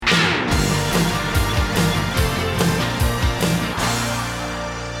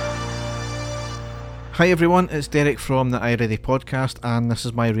Hi everyone, it's Derek from the iReady podcast, and this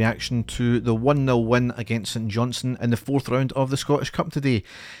is my reaction to the 1-0 win against St Johnstone in the fourth round of the Scottish Cup today.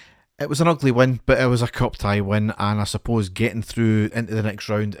 It was an ugly win, but it was a cup tie win, and I suppose getting through into the next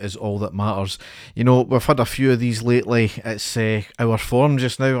round is all that matters. You know, we've had a few of these lately. It's our form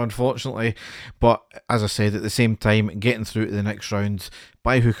just now, unfortunately, but as I said, at the same time, getting through to the next round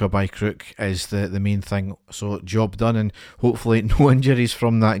by hook or by crook is the main thing. So job done, and hopefully no injuries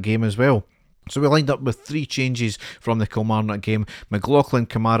from that game as well. So we lined up with 3 changes from the Kilmarnock game. McLaughlin,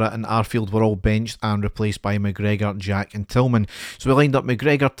 Kamara and Arfield were all benched and replaced by McGregor, Jack and Tillman. So we lined up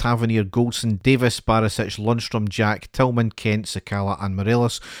McGregor, Tavernier, Goldson, Davis, Barisic, Lundstrom, Jack, Tillman, Kent, Sakala and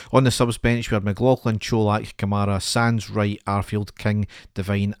Morelos. On the subs bench we had McLaughlin, Cholak, Kamara, Sands, Wright, Arfield, King,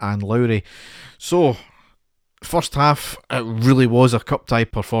 Devine and Lowry. So first half, it really was a cup tie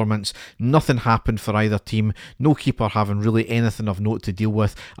performance. Nothing happened for either team. No keeper having really anything of note to deal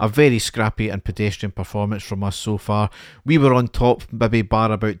with. A very scrappy and pedestrian performance from us so far. We were on top, maybe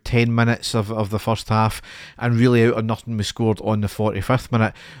bar about 10 minutes of the first half, and really out of nothing we scored on the 45th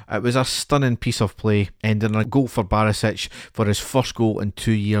minute. It was a stunning piece of play, ending a goal for Barisic for his first goal in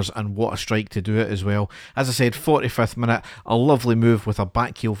 2 years, and what a strike to do it as well. As I said, 45th minute, a lovely move with a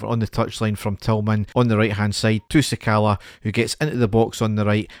back heel on the touchline from Tillman on the right hand side to Sakala, who gets into the box on the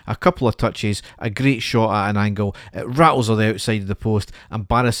right, a couple of touches, a great shot at an angle, it rattles on the outside of the post, and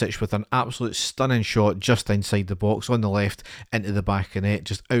Barisic with an absolute stunning shot just inside the box on the left into the back of net.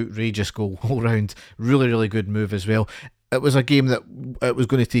 Just outrageous goal all round. Really good move as well. It was a game that it was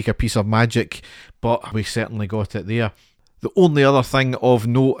going to take a piece of magic, but we certainly got it there. The only other thing of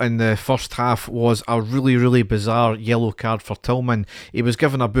note in the first half was a really bizarre yellow card for Tillman. He was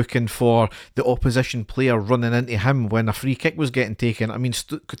given a booking for the opposition player running into him when a free kick was getting taken. I mean,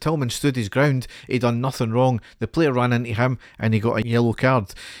 Tillman stood his ground, he done nothing wrong. The player ran into him and he got a yellow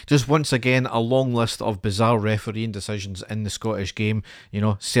card. Just once again, a long list of bizarre refereeing decisions in the Scottish game. You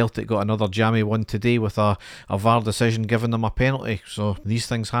know, Celtic got another jammy one today with a VAR decision giving them a penalty. So these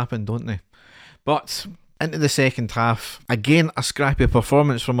things happen, don't they? But into the second half, again a scrappy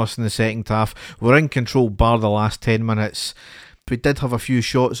performance from us in the second half. We're in control bar the last 10 minutes. We did have a few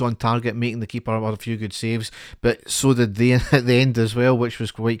shots on target, making the keeper have a few good saves, but so did they at the end as well, which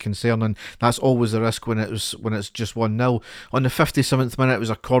was quite concerning. That's always the risk when it's just 1-0. On the 57th minute, it was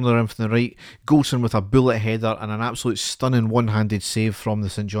a corner in from the right. Goldson with a bullet header and an absolute stunning one-handed save from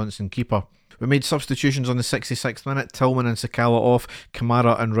the St Johnstone keeper. We made substitutions on the 66th minute. Tillman and Sakala off,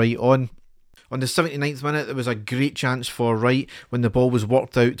 Kamara and Wright on. On the 79th minute, there was a great chance for Wright when the ball was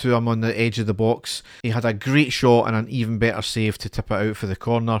worked out to him on the edge of the box. He had a great shot and an even better save to tip it out for the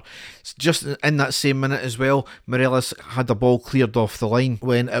corner. Just in that same minute as well, Morelos had the ball cleared off the line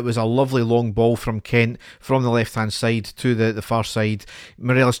when it was a lovely long ball from Kent from the left-hand side to the far side.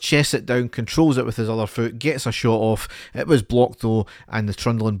 Morelos chests it down, controls it with his other foot, gets a shot off. It was blocked though, and the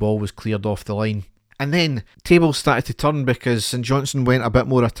trundling ball was cleared off the line. And then tables started to turn because St Johnstone went a bit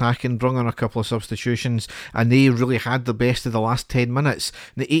more attacking, brung on a couple of substitutions, and they really had the best of the last 10 minutes.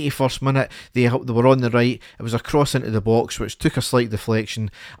 In the 81st minute, they were on the right. It was a cross into the box, which took a slight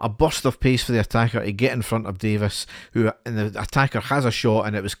deflection. A burst of pace for the attacker to get in front of Davis, and the attacker has a shot,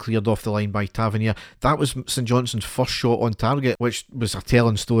 and it was cleared off the line by Tavernier. That was St Johnstone's first shot on target, which was a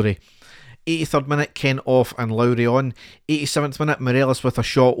telling story. 83rd minute, Kent off and Lowry on. 87th minute, Morelos with a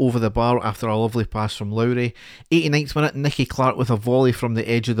shot over the bar after a lovely pass from Lowry. 89th minute, Nicky Clark with a volley from the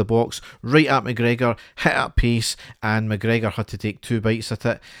edge of the box right at McGregor, hit at pace, and McGregor had to take 2 bites at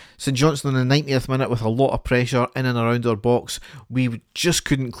it. St Johnstone in the 90th minute with a lot of pressure in and around our box. We just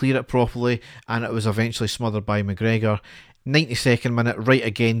couldn't clear it properly, and it was eventually smothered by McGregor. 92nd minute, Wright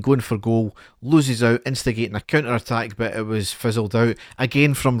again going for goal, loses out, instigating a counter-attack, but it was fizzled out.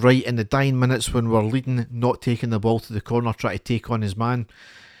 Again from Wright in the dying minutes when we're leading, not taking the ball to the corner, trying to take on his man.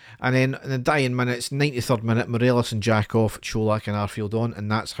 And then in the dying minutes, 93rd minute, Morelos and Jack off, Cholak and Arfield on,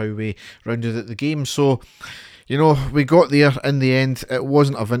 and that's how we rounded out the game. So, you know, we got there in the end. It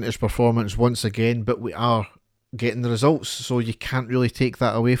wasn't a vintage performance once again, but we are getting the results, so you can't really take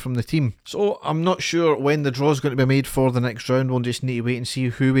that away from the team. So I'm not sure when the draw is going to be made for the next round. We'll just need to wait and see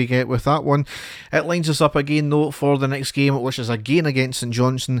who we get with that one. It lines us up again though for the next game, which is again against St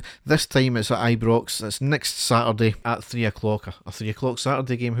Johnstone. This time it's at Ibrox. It's next Saturday at 3 o'clock. A 3 o'clock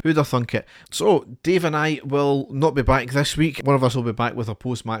Saturday game. Who'd have thunk it? So Dave and I will not be back this week. One of us will be back with a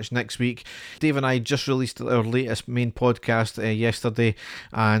post-match next week. Dave and I just released our latest main podcast yesterday,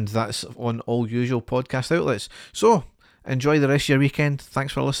 and that's on all usual podcast outlets. So, enjoy the rest of your weekend.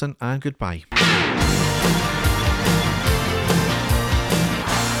 Thanks for listening and goodbye.